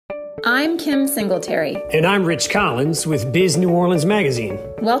I'm Kim Singletary. And I'm Rich Collins with Biz New Orleans Magazine.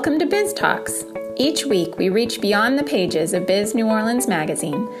 Welcome to Biz Talks. Each week, we reach beyond the pages of Biz New Orleans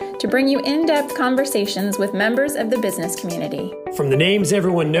Magazine to bring you in-depth conversations with members of the business community. From the names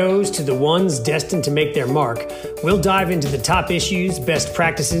everyone knows to the ones destined to make their mark, we'll dive into the top issues, best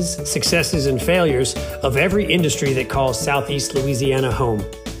practices, successes, and failures of every industry that calls Southeast Louisiana home.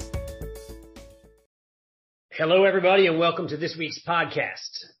 Hello, everybody, and welcome to this week's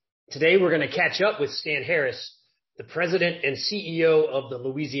podcast. Today, we're going to catch up with Stan Harris, the president and CEO of the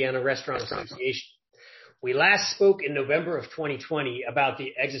Louisiana Restaurant Association. We last spoke in November of 2020 about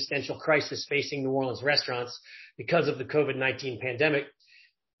the existential crisis facing New Orleans restaurants because of the COVID-19 pandemic.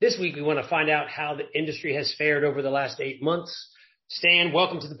 This week, we want to find out how the industry has fared over the last 8 months. Stan,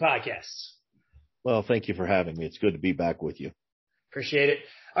 welcome to the podcast. Well, thank you for having me. It's good to be back with you. Appreciate it.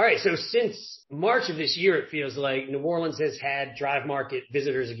 All right. So since March of this year, it feels like New Orleans has had drive market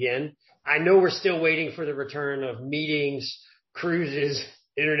visitors again. I know we're still waiting for the return of meetings, cruises,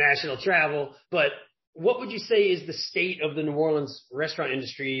 international travel, but what would you say is the state of the New Orleans restaurant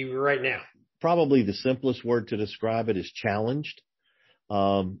industry right now? Probably the simplest word to describe it is challenged.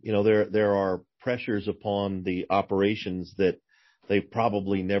 There are pressures upon the operations that they've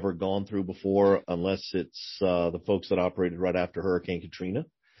probably never gone through before, unless it's the folks that operated right after Hurricane Katrina.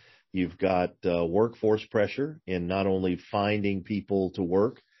 You've got workforce pressure in not only finding people to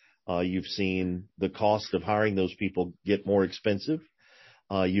work. You've seen the cost of hiring those people get more expensive.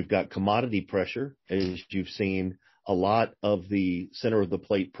 You've got commodity pressure, as you've seen a lot of the center of the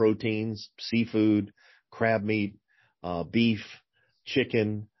plate proteins, seafood, crab meat, beef,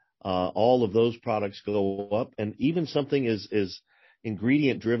 chicken, all of those products go up. And even something as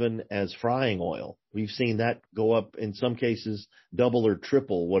ingredient driven as frying oil. We've seen that go up in some cases double or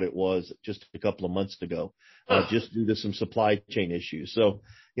triple what it was just a couple of months ago, just due to some supply chain issues. So,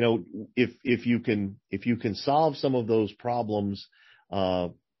 if you can solve some of those problems,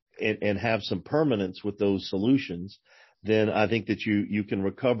 and have some permanence with those solutions, then I think that you can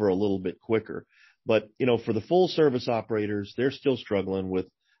recover a little bit quicker. But, for the full service operators, they're still struggling with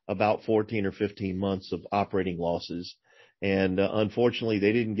about 14 or 15 months of operating losses. And unfortunately,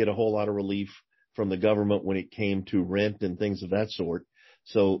 they didn't get a whole lot of relief from the government when it came to rent and things of that sort.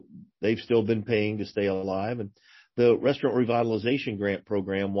 So they've still been paying to stay alive. And the Restaurant Revitalization Grant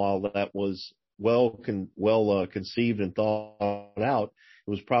Program, while that was well conceived and thought out,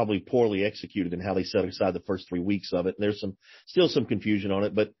 it was probably poorly executed in how they set aside the first 3 weeks of it. And there's still some confusion on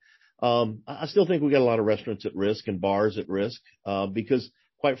it. But I still think we got a lot of restaurants at risk and bars at risk because,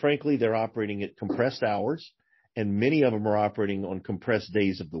 quite frankly, they're operating at compressed hours. And many of them are operating on compressed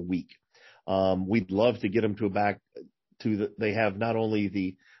days of the week. We'd love to get them they have not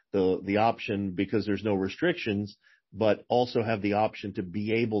only the option because there's no restrictions, but also have the option to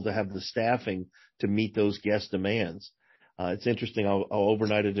be able to have the staffing to meet those guest demands. It's interesting. I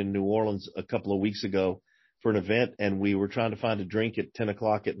overnighted in New Orleans a couple of weeks ago for an event, and we were trying to find a drink at 10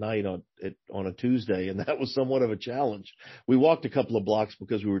 o'clock at night on a Tuesday, and that was somewhat of a challenge. We walked a couple of blocks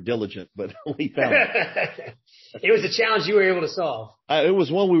because we were diligent, but we found it. It was a challenge you were able to solve. It was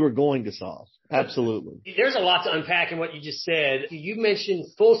one we were going to solve. Absolutely. There's a lot to unpack in what you just said. You mentioned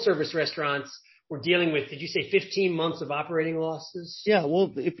full service restaurants were dealing with, did you say 15 months of operating losses? Yeah,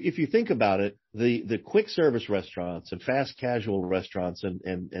 well, if you think about it, the quick service restaurants and fast casual restaurants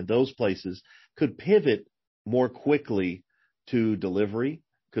and those places could pivot more quickly to delivery,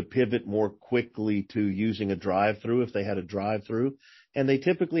 could pivot more quickly to using a drive-through if they had a drive-through. And they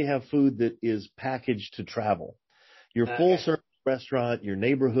typically have food that is packaged to travel. Your full-service restaurant, your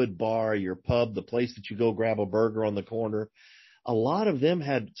neighborhood bar, your pub, the place that you go grab a burger on the corner, a lot of them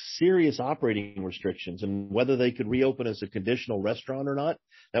had serious operating restrictions. And whether they could reopen as a conditional restaurant or not,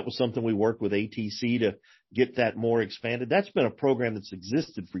 that was something we worked with ATC to get that more expanded. That's been a program that's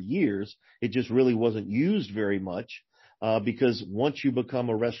existed for years. It just really wasn't used very much because once you become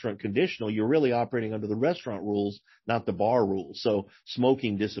a restaurant conditional, you're really operating under the restaurant rules, not the bar rules. So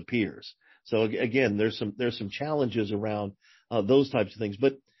smoking disappears. So again, there's some challenges around those types of things.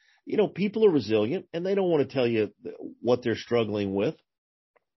 But, people are resilient and they don't want to tell you what they're struggling with.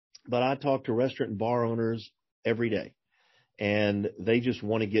 But I talk to restaurant and bar owners every day, and they just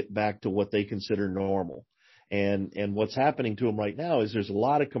want to get back to what they consider normal. And what's happening to them right now is there's a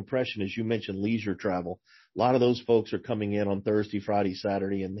lot of compression, as you mentioned, leisure travel. A lot of those folks are coming in on Thursday, Friday,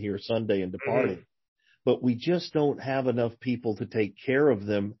 Saturday, and here Sunday and departing. Mm-hmm. But we just don't have enough people to take care of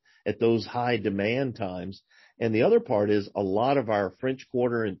them at those high demand times. And the other part is a lot of our French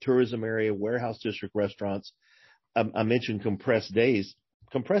Quarter and tourism area, warehouse district restaurants, I mentioned compressed days,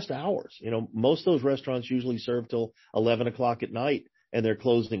 compressed hours. Most of those restaurants usually serve till 11 o'clock at night. and they're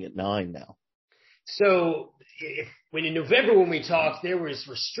closing at 9 now. So when in November when we talked, there was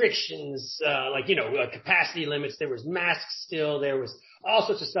restrictions, capacity limits. There was masks still. There was all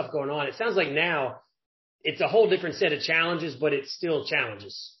sorts of stuff going on. It sounds like now it's a whole different set of challenges, but it's still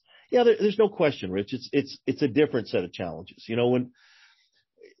challenges. Yeah, there's no question, Rich. It's a different set of challenges. When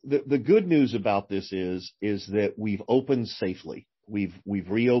the good news about this is that we've opened safely. We've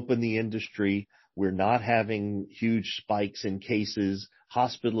reopened the industry. We're not having huge spikes in cases,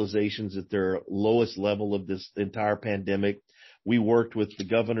 hospitalizations at their lowest level of this entire pandemic. We worked with the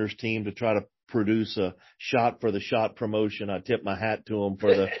governor's team to try to produce a shot for the shot promotion. I tip my hat to them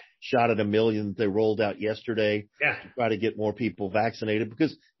for the shot at 1 million that they rolled out yesterday to try to get more people vaccinated,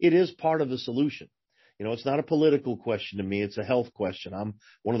 because it is part of the solution. It's not a political question to me. It's a health question. I'm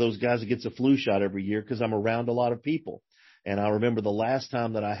one of those guys that gets a flu shot every year because I'm around a lot of people. And I remember the last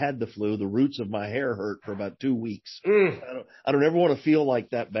time that I had the flu, the roots of my hair hurt for about 2 weeks. I don't ever want to feel like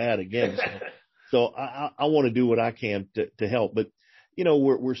that bad again. So I want to do what I can to help. But,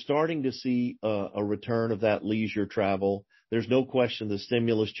 we're starting to see a return of that leisure travel. There's no question the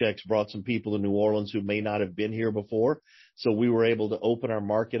stimulus checks brought some people to New Orleans who may not have been here before. So we were able to open our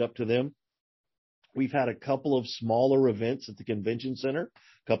market up to them. We've had a couple of smaller events at the convention center,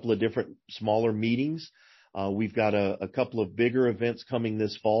 a couple of different smaller meetings. We've got a couple of bigger events coming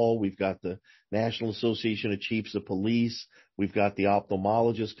this fall. We've got the National Association of Chiefs of Police. We've got the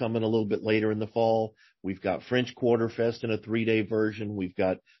ophthalmologist coming a little bit later in the fall. We've got French Quarter Fest in a 3-day version. We've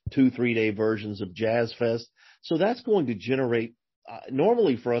got 2 3-day versions of Jazz Fest. So that's going to generate,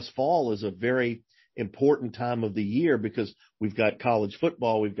 normally for us, fall is a very important time of the year because we've got college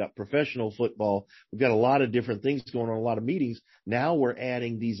football, we've got professional football, we've got a lot of different things going on, a lot of meetings. Now we're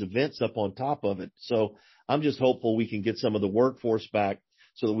adding these events up on top of it. So I'm just hopeful we can get some of the workforce back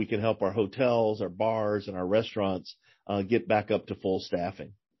so that we can help our hotels, our bars, and our restaurants get back up to full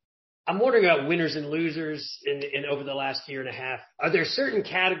staffing. I'm wondering about winners and losers in over the last year and a half. Are there certain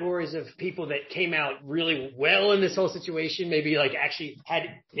categories of people that came out really well in this whole situation, maybe like actually had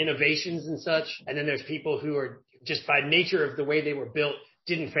innovations and such, and then there's people who are just by nature of the way they were built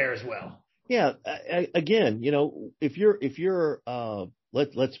didn't fare as well? Yeah. Again, if you're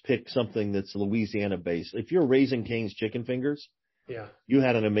let's pick something that's Louisiana based. If you're Raising Cane's Chicken Fingers, you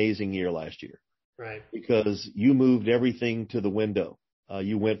had an amazing year last year, right? Because you moved everything to the window.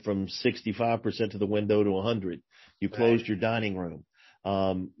 You went from 65% to the window to 100. You closed your dining room.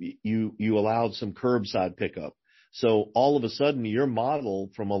 You allowed some curbside pickup. So all of a sudden, your model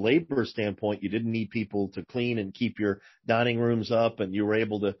from a labor standpoint, you didn't need people to clean and keep your dining rooms up, and you were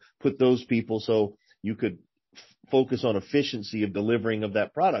able to put those people so you could focus on efficiency of delivering of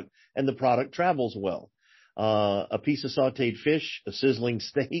that product, and the product travels well. A piece of sauteed fish, a sizzling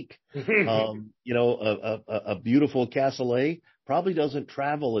steak, a beautiful cassoulet probably doesn't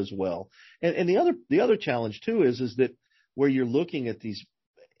travel as well. And the other challenge too is that where you're looking at these,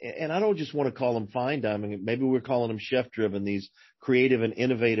 and I don't just want to call them fine dining, maybe we're calling them chef driven, these creative and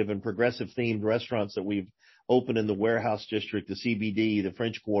innovative and progressive themed restaurants that we've opened in the Warehouse District, the CBD, the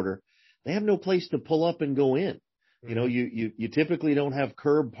French Quarter. They have no place to pull up and go in. You typically don't have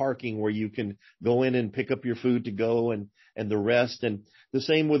curb parking where you can go in and pick up your food to go and the rest. And the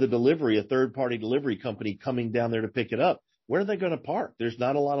same with a third party delivery company coming down there to pick it up. Where are they going to park? There's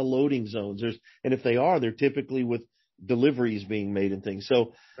not a lot of loading zones. And if they are, they're typically with deliveries being made and things.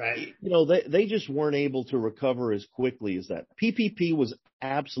 So, they just weren't able to recover as quickly as that. PPP was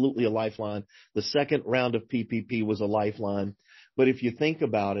absolutely a lifeline. The second round of PPP was a lifeline. But if you think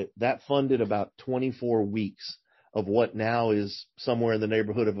about it, that funded about 24 weeks of what now is somewhere in the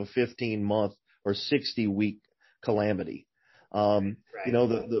neighborhood of a 15-month or 60-week calamity. The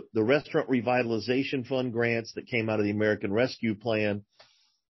Restaurant Revitalization Fund grants that came out of the American Rescue Plan,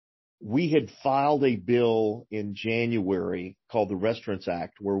 we had filed a bill in January called the Restaurants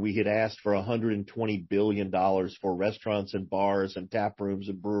Act, where we had asked for $120 billion for restaurants and bars and tap rooms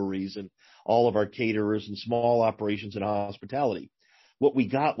and breweries and all of our caterers and small operations and hospitality. What we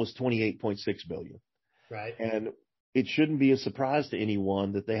got was $28.6 billion. Right. And it shouldn't be a surprise to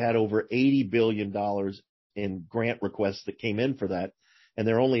anyone that they had over $80 billion in grant requests that came in for that, and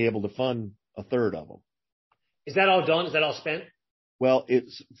they're only able to fund a third of them. Is that all done? Is that all spent? Well,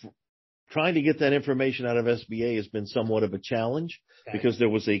 it's trying to get that information out of SBA has been somewhat of a challenge because there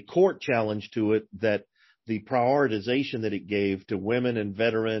was a court challenge to it that the prioritization that it gave to women and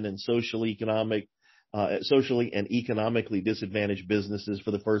veteran and socially and economically disadvantaged businesses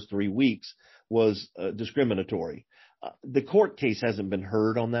for the first 3 weeks was discriminatory. The court case hasn't been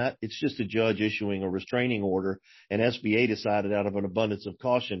heard on that. It's just a judge issuing a restraining order, and SBA decided out of an abundance of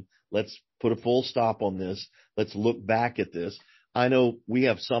caution, let's put a full stop on this. Let's look back at this. I know we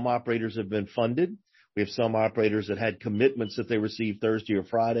have some operators that have been funded. We have some operators that had commitments that they received Thursday or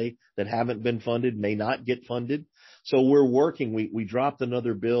Friday that haven't been funded, may not get funded. So we're working. We dropped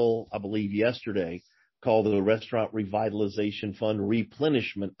another bill, I believe, yesterday called the Restaurant Revitalization Fund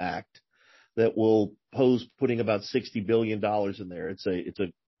Replenishment Act that will pose putting about $60 billion in there. It's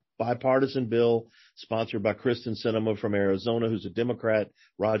a bipartisan bill sponsored by Kristen Sinema from Arizona, who's a Democrat,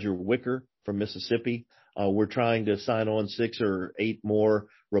 Roger Wicker from Mississippi. We're trying to sign on 6 or 8 more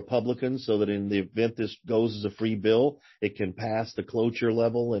Republicans so that in the event this goes as a free bill, it can pass the cloture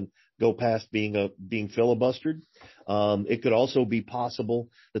level and go past being filibustered. It could also be possible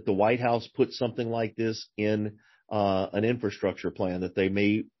that the White House puts something like this in an infrastructure plan that they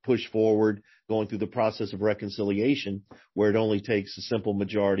may push forward going through the process of reconciliation, where it only takes a simple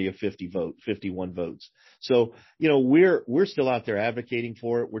majority of 51 votes. So, we're still out there advocating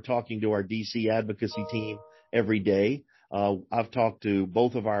for it. We're talking to our DC advocacy team every day. I've talked to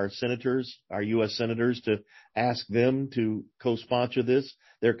both of our senators, our U.S. senators, to ask them to co-sponsor this.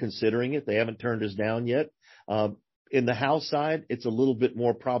 They're considering it. They haven't turned us down yet. In the House side, it's a little bit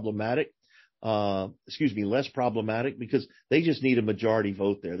more problematic. Less problematic because they just need a majority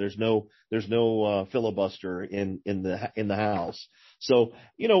vote there. There's no filibuster in the House. So,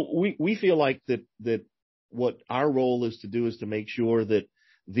 we feel like that what our role is to do is to make sure that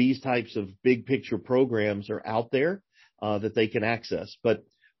these types of big picture programs are out there, that they can access. But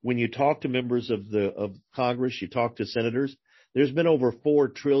when you talk to members of Congress, you talk to senators, there's been over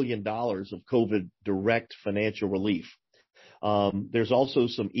 $4 trillion of COVID direct financial relief. There's also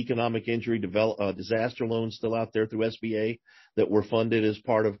some economic injury disaster loans still out there through SBA that were funded as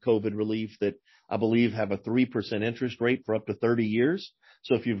part of COVID relief that I believe have a 3% interest rate for up to 30 years.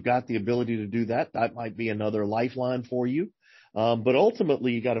 So if you've got the ability to do that, that might be another lifeline for you. But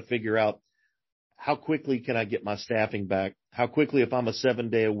ultimately, you got to figure out how quickly can I get my staffing back? How quickly, if I'm a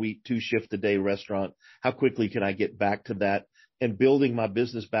 7-day-a-week, 2-shift-a-day restaurant, how quickly can I get back to that? And building my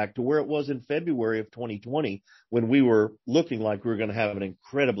business back to where it was in February of 2020 when we were looking like we were going to have an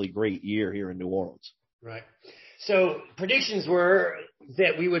incredibly great year here in New Orleans. Right. So predictions were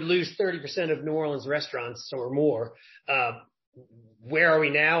that we would lose 30% of New Orleans restaurants or more. Where are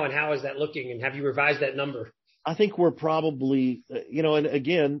we now and how is that looking? And have you revised that number? I think we're probably, and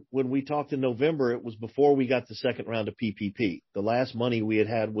again, when we talked in November, it was before we got the second round of PPP. The last money we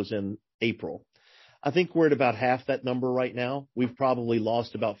had was in April. I think we're at about half that number right now. We've probably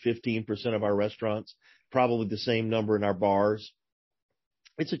lost about 15% of our restaurants, probably the same number in our bars.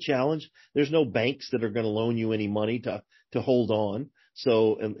 It's a challenge. There's no banks that are going to loan you any money to hold on.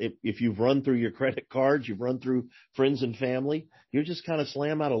 So if you've run through your credit cards, you've run through friends and family, you're just kind of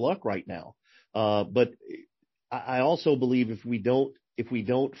slam out of luck right now. But I also believe if we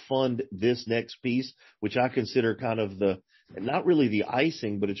don't fund this next piece, which I consider kind of not really the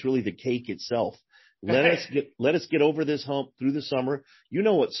icing, but it's really the cake itself. Let us get over this hump through the summer. You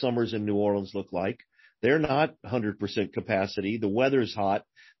know what summers in New Orleans look like. They're not 100% capacity. The weather's hot.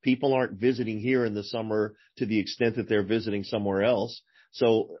 People aren't visiting here in the summer to the extent that they're visiting somewhere else.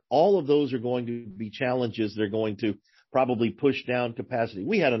 So all of those are going to be challenges. They're going to probably push down capacity.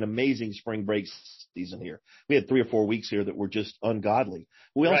 We had an amazing spring break season here. We had 3 or 4 weeks here that were just ungodly.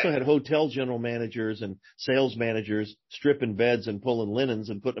 We also had hotel general managers and sales managers stripping beds and pulling linens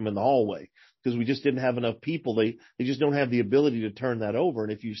and putting them in the hallway because we just didn't have enough people. They just don't have the ability to turn that over.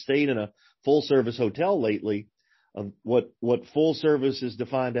 And if you've stayed in a full service hotel lately, what full service is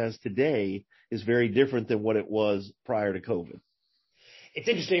defined as today is very different than what it was prior to COVID. It's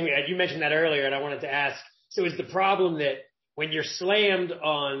interesting. You mentioned that earlier, and I wanted to ask, so is the problem that when you're slammed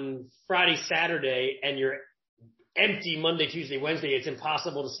on Friday, Saturday, and you're empty Monday, Tuesday, Wednesday, it's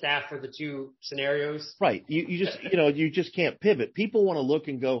impossible to staff for the 2 scenarios? Right. You just can't pivot. People want to look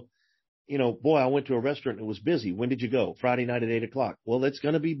and go, boy, I went to a restaurant and it was busy. When did you go? Friday night at 8:00. Well, it's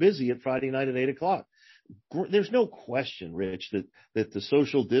going to be busy at Friday night at 8:00. There's no question, Rich, that the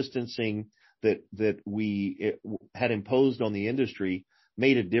social distancing that we had imposed on the industry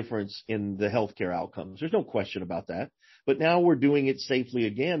made a difference in the healthcare outcomes. There's no question about that. But now we're doing it safely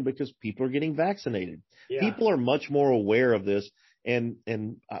again because people are getting vaccinated. Yeah. People are much more aware of this. And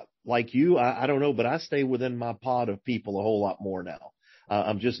like you, I don't know, but I stay within my pod of people a whole lot more now.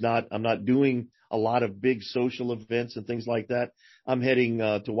 I'm not doing a lot of big social events and things like that. I'm heading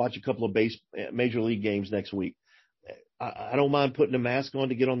to watch a couple of major league games next week. I don't mind putting a mask on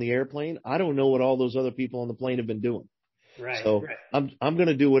to get on the airplane. I don't know what all those other people on the plane have been doing. Right. So right. I'm going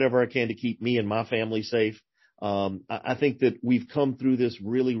to do whatever I can to keep me and my family safe. I think that we've come through this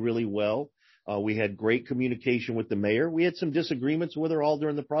really, really well. We had great communication with the mayor. We had some disagreements with her all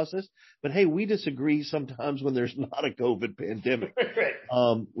during the process, but hey, we disagree sometimes when there's not a COVID pandemic.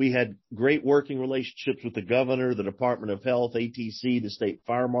 Right. We had great working relationships with the governor, the Department of Health, ATC, the state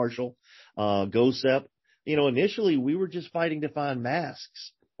fire marshal, GOSEP. Initially we were just fighting to find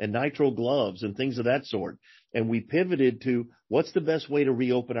masks and nitrile gloves and things of that sort. And we pivoted to what's the best way to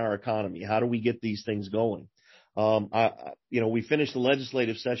reopen our economy? How do we get these things going? We finished the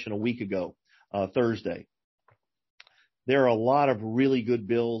legislative session a week ago, Thursday. There are a lot of really good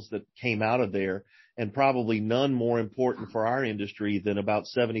bills that came out of there, and probably none more important for our industry than about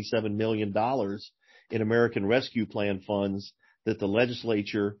 $77 million in American Rescue Plan funds that the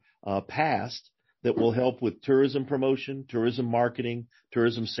legislature passed that will help with tourism promotion, tourism marketing,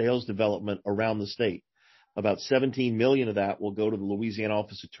 tourism sales development around the state. About 17 million of that will go to the Louisiana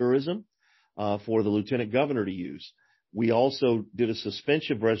Office of Tourism for the lieutenant governor to use. We also did a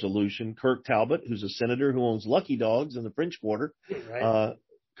suspension resolution. Kirk Talbot, who's a senator who owns Lucky Dogs in the French Quarter, Right.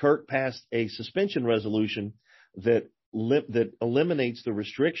 Kirk passed a suspension resolution that eliminates the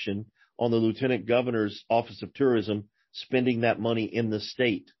restriction on the lieutenant governor's Office of Tourism spending that money in the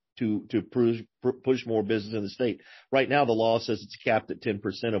state to push more business in the state. Right now, the law says it's capped at 10%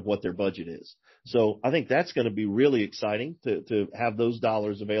 of what their budget is. So I think that's going to be really exciting to have those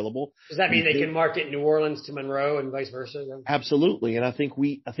dollars available. Does that mean they can market New Orleans to Monroe and vice versa? Then? Absolutely. And I think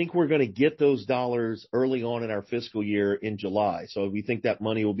we're going to get those dollars early on in our fiscal year in July. So we think that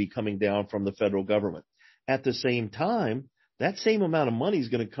money will be coming down from the federal government. At the same time, that same amount of money is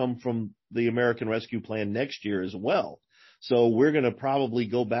going to come from the American Rescue Plan next year as well. So we're going to probably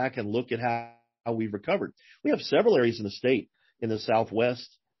go back and look at how we've recovered. We have several areas in the state, in the Southwest,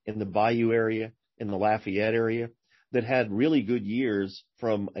 in the Bayou area, in the Lafayette area, that had really good years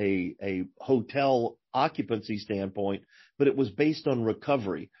from a hotel occupancy standpoint, but it was based on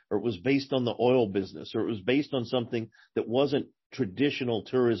recovery, or it was based on the oil business, or it was based on something that wasn't traditional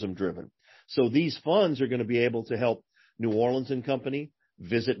tourism driven. So these funds are going to be able to help New Orleans and Company,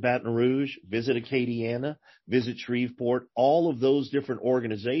 visit Baton Rouge, visit Acadiana, visit Shreveport. All of those different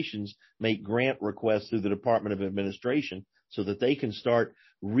organizations make grant requests through the Department of Administration so that they can start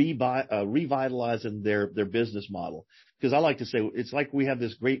revitalizing their business model. Because I like to say it's like we have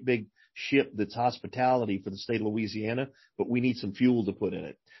this great big ship that's hospitality for the state of Louisiana, but we need some fuel to put in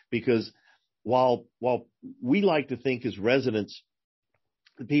it. Because while we like to think as residents,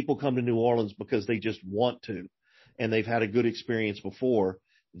 the people come to New Orleans because they just want to, and they've had a good experience before,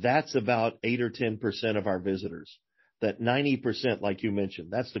 that's about 8 or 10% of our visitors. That 90%, like you mentioned,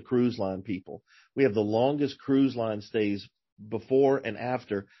 that's the cruise line people. We have the longest cruise line stays before and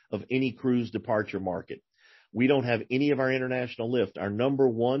after of any cruise departure market. We don't have any of our international lift. Our number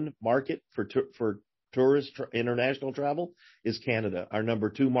one market for tourist international travel is Canada. Our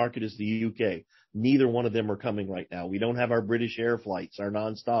number two market is the UK. Neither one of them are coming right now. We don't have our British Air flights, our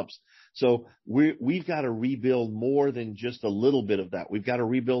nonstops. So we've got to rebuild more than just a little bit of that. We've got to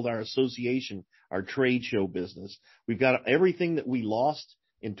rebuild our association, our trade show business. We've got everything that we lost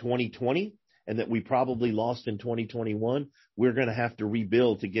in 2020 and that we probably lost in 2021. We're going to have to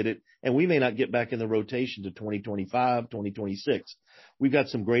rebuild to get it. And we may not get back in the rotation to 2025, 2026. We've got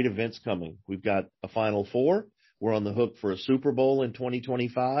some great events coming. We've got a Final Four. We're on the hook for a Super Bowl in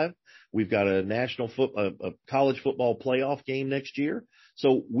 2025. We've got a a college football playoff game next year.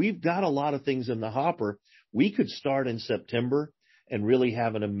 So we've got a lot of things in the hopper. We could start in September and really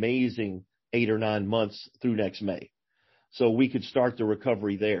have an amazing 8 or 9 months through next May. So we could start the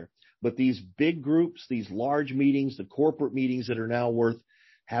recovery there. But these big groups, these large meetings, the corporate meetings that are now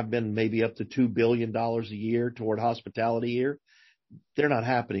have been maybe up to $2 billion a year toward hospitality here, they're not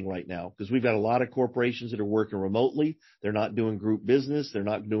happening right now because we've got a lot of corporations that are working remotely. They're not doing group business. They're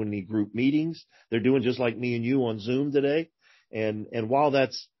not doing any group meetings. They're doing just like me and you on Zoom today. And while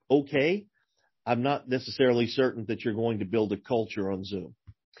that's okay, I'm not necessarily certain that you're going to build a culture on Zoom.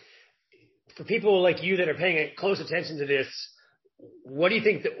 For people like you that are paying close attention to this, what do you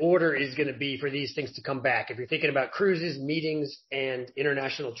think the order is going to be for these things to come back? If you're thinking about cruises, meetings, and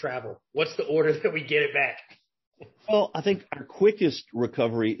international travel, what's the order that we get it back? Well, I think our quickest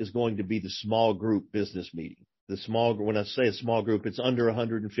recovery is going to be the small group business meeting. When I say a small group, it's under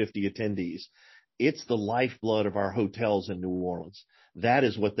 150 attendees. It's the lifeblood of our hotels in New Orleans. That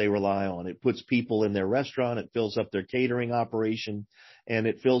is what they rely on. It puts people in their restaurant. It fills up their catering operation, and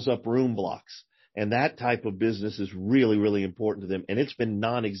it fills up room blocks. And that type of business is really, really important to them. And it's been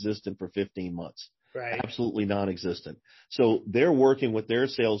non-existent for 15 months. Right. Absolutely non-existent. So they're working with their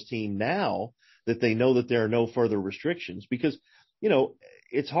sales team now that they know that there are no further restrictions because,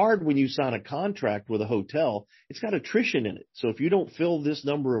 it's hard when you sign a contract with a hotel. It's got attrition in it. So if you don't fill this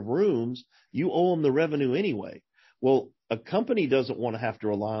number of rooms, you owe them the revenue anyway. Well, a company doesn't want to have to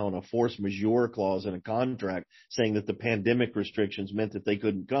rely on a force majeure clause in a contract saying that the pandemic restrictions meant that they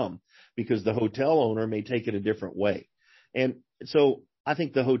couldn't come, because the hotel owner may take it a different way. And so I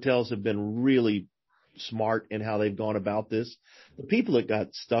think the hotels have been really smart in how they've gone about this. The people that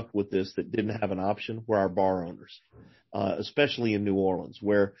got stuck with this that didn't have an option were our bar owners, especially in New Orleans,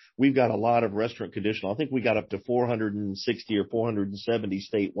 where we've got a lot of restaurant conditional. I think we got up to 460 or 470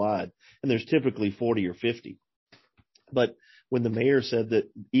 statewide, and there's typically 40 or 50. But when the mayor said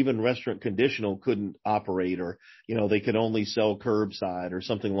that even restaurant conditional couldn't operate, or, they could only sell curbside or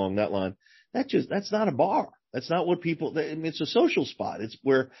something along that line, that's not a bar. That's not what it's a social spot. It's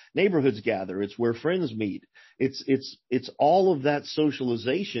where neighborhoods gather. It's where friends meet. It's all of that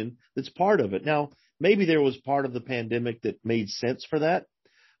socialization that's part of it. Now, maybe there was part of the pandemic that made sense for that,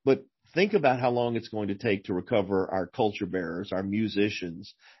 but think about how long it's going to take to recover our culture bearers, our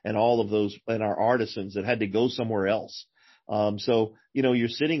musicians, and all of those, and our artisans that had to go somewhere else. So, you're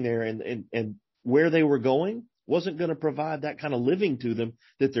sitting there and where they were going wasn't going to provide that kind of living to them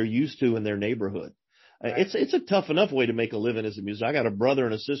that they're used to in their neighborhood. Right. It's a tough enough way to make a living as a musician. I got a brother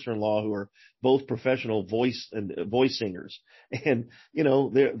and a sister-in-law who are both professional voice singers, and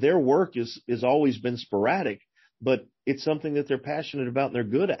their work is always been sporadic, but it's something that they're passionate about and they're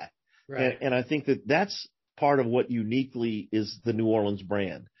good at. Right. And I think that that's part of what uniquely is the New Orleans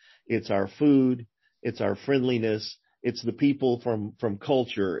brand. It's our food, it's our friendliness, it's the people from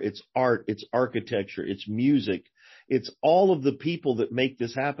culture, it's art, it's architecture, it's music. It's all of the people that make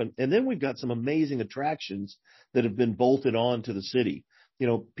this happen. And then we've got some amazing attractions that have been bolted on to the city.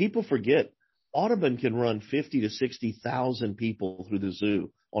 People forget Audubon can run 50 to 60,000 people through the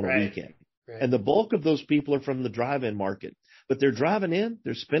zoo on a weekend. Right. And the bulk of those people are from the drive-in market. But they're driving in,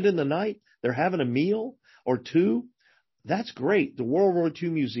 they're spending the night, they're having a meal or two. That's great. The World War II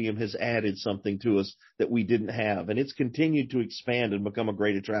Museum has added something to us that we didn't have, and it's continued to expand and become a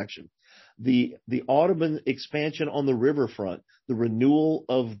great attraction. The Audubon expansion on the riverfront, the renewal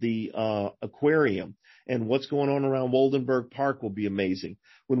of the aquarium, and what's going on around Woldenberg Park will be amazing.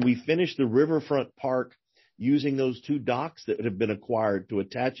 When we finish the riverfront park using those 2 docks that have been acquired to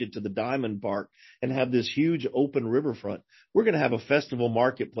attach it to the Diamond Park and have this huge open riverfront, we're going to have a festival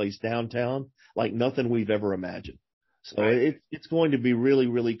marketplace downtown like nothing we've ever imagined. So it's going to be really,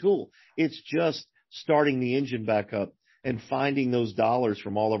 really cool. It's just starting the engine back up and finding those dollars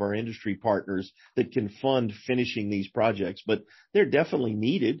from all of our industry partners that can fund finishing these projects. But they're definitely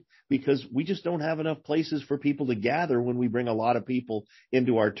needed because we just don't have enough places for people to gather when we bring a lot of people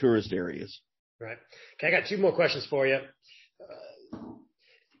into our tourist areas. Right. Okay, I got 2 more questions for you.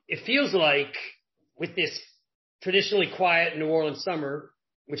 It feels like with this traditionally quiet New Orleans summer,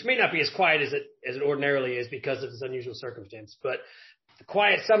 which may not be as quiet as it ordinarily is because of this unusual circumstance, but the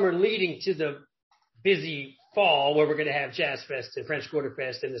quiet summer leading to the busy fall where we're going to have Jazz Fest and French Quarter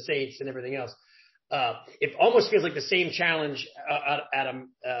Fest and the Saints and everything else. It almost feels like the same challenge on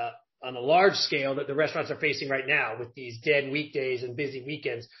a large scale that the restaurants are facing right now with these dead weekdays and busy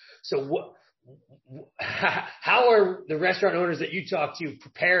weekends. So how are the restaurant owners that you talk to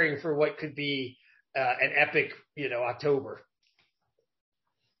preparing for what could be an epic, October?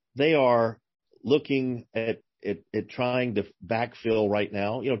 They are looking at trying to backfill right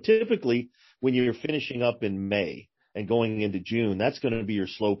now. Typically when you're finishing up in May and going into June, that's going to be your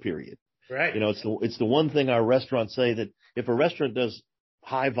slow period. Right. It's the one thing our restaurants say, that if a restaurant does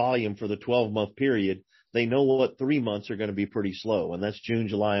high volume for the 12-month period, they know what 3 months are going to be pretty slow, and that's June,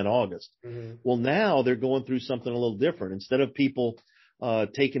 July, and August. Mm-hmm. Well, now they're going through something a little different. Instead of people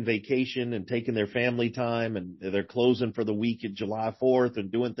taking vacation and taking their family time and they're closing for the week at July 4th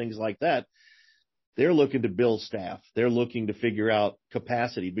and doing things like that, they're looking to build staff. They're looking to figure out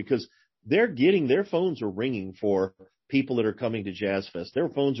capacity because their phones are ringing for people that are coming to Jazz Fest. Their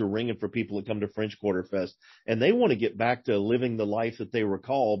phones are ringing for people that come to French Quarter Fest, and they want to get back to living the life that they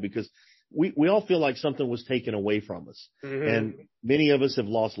recall because we all feel like something was taken away from us. Mm-hmm. And many of us have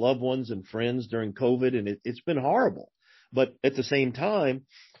lost loved ones and friends during COVID, and it's been horrible. But at the same time,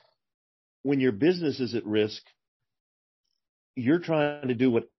 when your business is at risk, you're trying to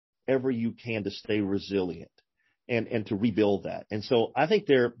do whatever you can to stay resilient and to rebuild that. And so I think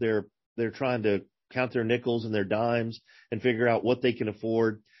they're trying to count their nickels and their dimes and figure out what they can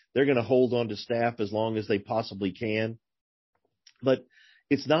afford. They're going to hold on to staff as long as they possibly can. But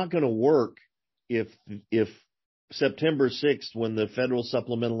it's not going to work if September 6th, when the federal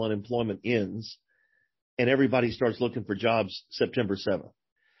supplemental unemployment ends, and everybody starts looking for jobs September 7th.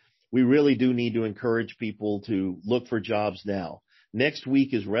 We really do need to encourage people to look for jobs now. Next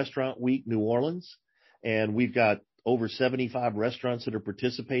week is Restaurant Week New Orleans, and we've got over 75 restaurants that are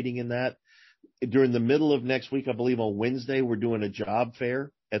participating in that. During the middle of next week, I believe on Wednesday, we're doing a job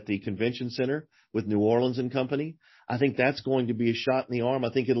fair at the convention center with New Orleans and Company. I think that's going to be a shot in the arm.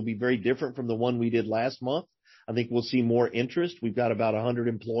 I think it'll be very different from the one we did last month. I think we'll see more interest. We've got about 100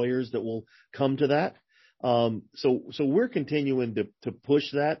 employers that will come to that. So we're continuing to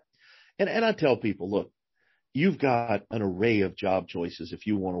push that. And I tell people, look, you've got an array of job choices if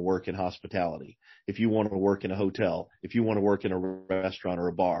you want to work in hospitality, if you want to work in a hotel, if you want to work in a restaurant or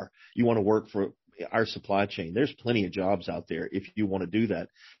a bar, you want to work for our supply chain. There's plenty of jobs out there if you want to do that.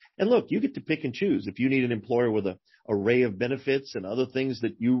 And look, you get to pick and choose. If you need an employer with an array of benefits and other things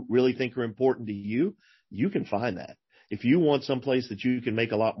that you really think are important to you, you can find that. If you want someplace that you can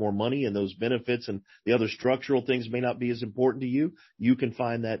make a lot more money and those benefits and the other structural things may not be as important to you, you can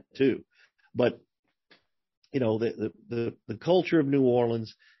find that too. But you know, the culture of New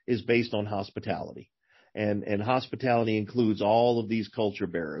Orleans is based on hospitality, and hospitality includes all of these culture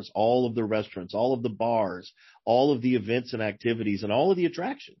bearers, all of the restaurants, all of the bars, all of the events and activities, and all of the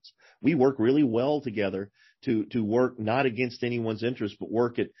attractions. We work really well together to work not against anyone's interest, but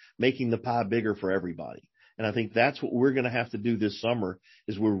work at making the pie bigger for everybody. And I think that's what we're going to have to do this summer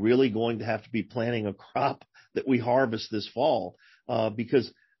is we're really going to have to be planning a crop that we harvest this fall, because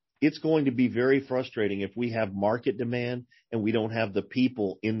it's going to be very frustrating if we have market demand and we don't have the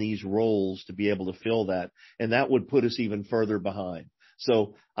people in these roles to be able to fill that. And that would put us even further behind.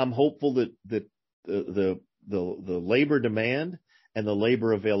 So I'm hopeful that the labor demand and the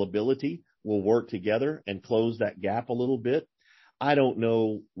labor availability will work together and close that gap a little bit. I don't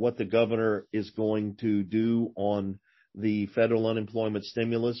know what the governor is going to do on the federal unemployment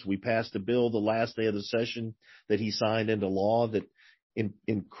stimulus. We passed a bill the last day of the session that he signed into law that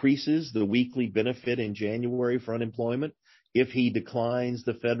increases the weekly benefit in January for unemployment if he declines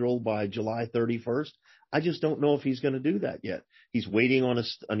the federal by July 31st. I just don't know if he's going to do that yet. He's waiting on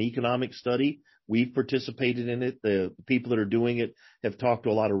an economic study. We've participated in it. The people that are doing it have talked to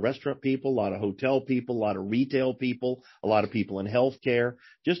a lot of restaurant people, a lot of hotel people, a lot of retail people, a lot of people in healthcare,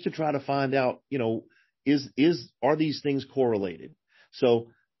 just to try to find out, you know, are these things correlated?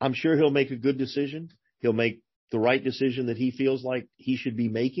 So I'm sure he'll make a good decision. He'll make the right decision that he feels like he should be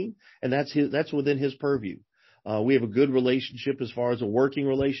making, and that's within his purview. We have a good relationship as far as a working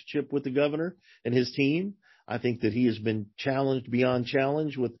relationship with the governor and his team. I think that he has been challenged beyond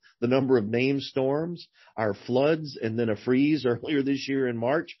challenge with the number of named storms, our floods, and then a freeze earlier this year in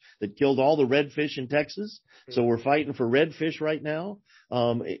March that killed all the redfish in Texas. So we're fighting for redfish right now.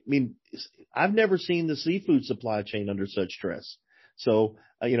 I mean, I've never seen the seafood supply chain under such stress. So,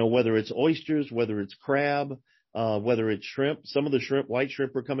 you know, whether it's oysters, whether it's crab, whether it's shrimp, some of the shrimp, white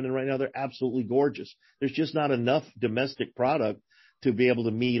shrimp are coming in right now. They're absolutely gorgeous. There's just not enough domestic product to be able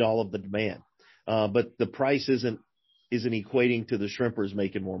to meet all of the demand. But the price isn't equating to the shrimpers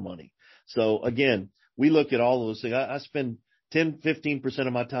making more money. So again, we look at all of those things. I spend 10-15%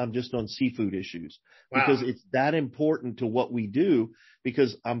 of my time just on seafood issues. Wow. Because it's that important to what we do,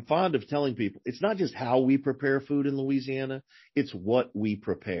 because I'm fond of telling people it's not just how we prepare food in Louisiana, it's what we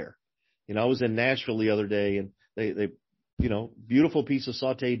prepare. You know, I was in Nashville the other day and they you know, beautiful piece of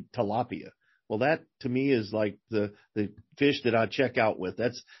sauteed tilapia. Well, that to me is like the fish that I check out with.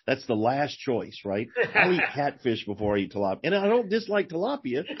 That's the last choice, right? I'll eat catfish before I eat tilapia. And I don't dislike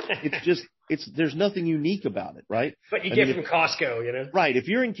tilapia. It's just, there's nothing unique about it, right? But you get from Costco, you know? Right. If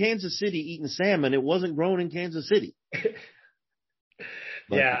you're in Kansas City eating salmon, it wasn't grown in Kansas City.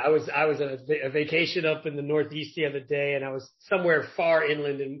 Yeah, I was on a vacation up in the Northeast the other day, and I was somewhere far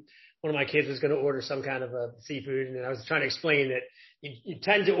inland, and one of my kids was going to order some kind of a seafood, and I was trying to explain that you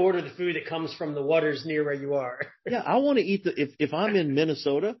tend to order the food that comes from the waters near where you are. Yeah, I want to eat if I'm in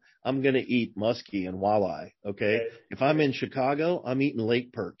Minnesota, I'm going to eat muskie and walleye. Okay. Right. If I'm in Chicago, I'm eating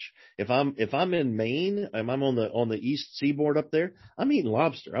lake perch. If I'm in Maine and I'm on the east seaboard up there, I'm eating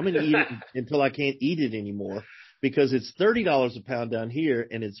lobster. I'm going to eat it until I can't eat it anymore, because it's $30 a pound down here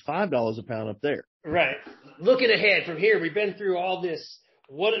and it's $5 a pound up there. Right. Looking ahead from here, we've been through all this.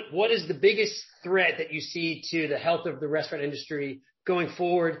 What is the biggest threat that you see to the health of the restaurant industry going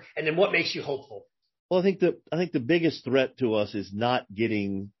forward? And then what makes you hopeful? Well, I think the biggest threat to us is not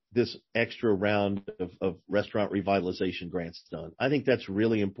getting this extra round of restaurant revitalization grants done. I think that's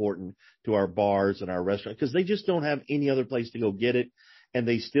really important to our bars and our restaurants, because they just don't have any other place to go get it. And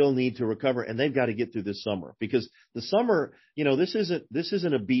they still need to recover, and they've got to get through this summer, because the summer, you know, this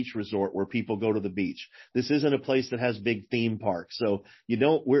isn't a beach resort where people go to the beach. This isn't a place that has big theme parks. So, you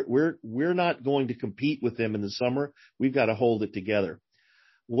know, we're not going to compete with them in the summer. We've got to hold it together.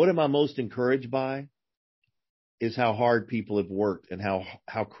 What am I most encouraged by? is how hard people have worked and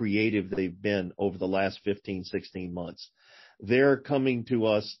how creative they've been over the last 15, 16 months. They're coming to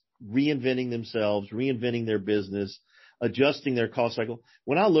us, reinventing themselves, reinventing their business, adjusting their cost cycle.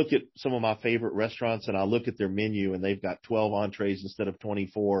 When I look at some of my favorite restaurants and I look at their menu and they've got 12 entrees instead of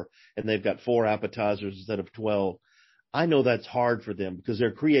 24 and they've got 4 appetizers instead of 12, I know that's hard for them because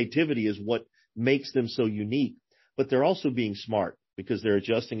their creativity is what makes them so unique. But they're also being smart because they're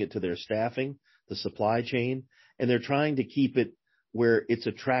adjusting it to their staffing, the supply chain, and they're trying to keep it where it's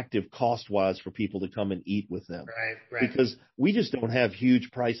attractive cost-wise for people to come and eat with them. Right. Because we just don't have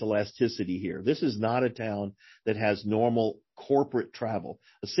huge price elasticity here. This is not a town that has normal corporate travel.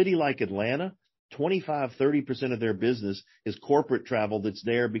 A city like Atlanta, 25-30% of their business is corporate travel that's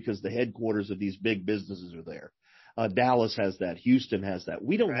there because the headquarters of these big businesses are there. Dallas has that. Houston has that.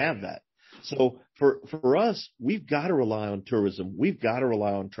 We don't have that. So for us, we've got to rely on tourism. We've got to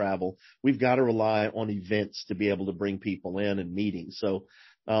rely on travel. We've got to rely on events to be able to bring people in and meetings. So,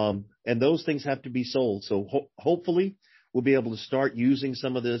 and those things have to be sold. So hopefully we'll be able to start using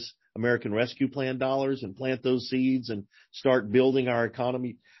some of this American Rescue Plan dollars and plant those seeds and start building our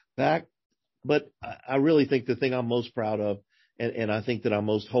economy back. But I really think the thing I'm most proud of and I think that I'm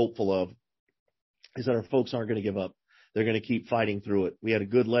most hopeful of is that our folks aren't going to give up. They're going to keep fighting through it. We had a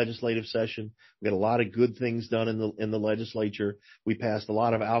good legislative session. We got a lot of good things done in the legislature. We passed a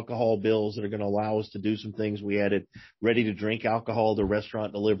lot of alcohol bills that are going to allow us to do some things. We added ready to drink alcohol to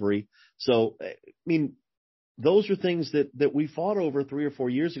restaurant delivery. So, I mean, those are things that we fought over 3 or 4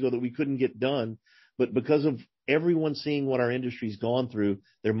 years ago that we couldn't get done. But because of everyone seeing what our industry's gone through,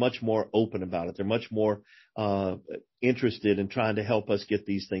 they're much more open about it. They're much more interested in trying to help us get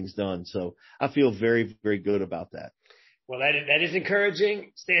these things done. So I feel very, very good about that. Well, that is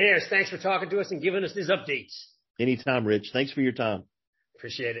encouraging. Stan Harris, thanks for talking to us and giving us these updates. Anytime, Rich. Thanks for your time.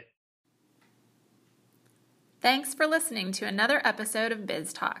 Appreciate it. Thanks for listening to another episode of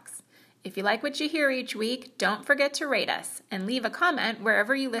Biz Talks. If you like what you hear each week, don't forget to rate us and leave a comment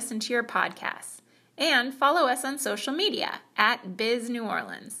wherever you listen to your podcasts. And follow us on social media at Biz New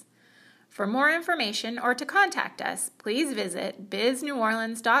Orleans. For more information or to contact us, please visit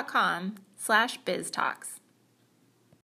bizneworleans.com/biztalks.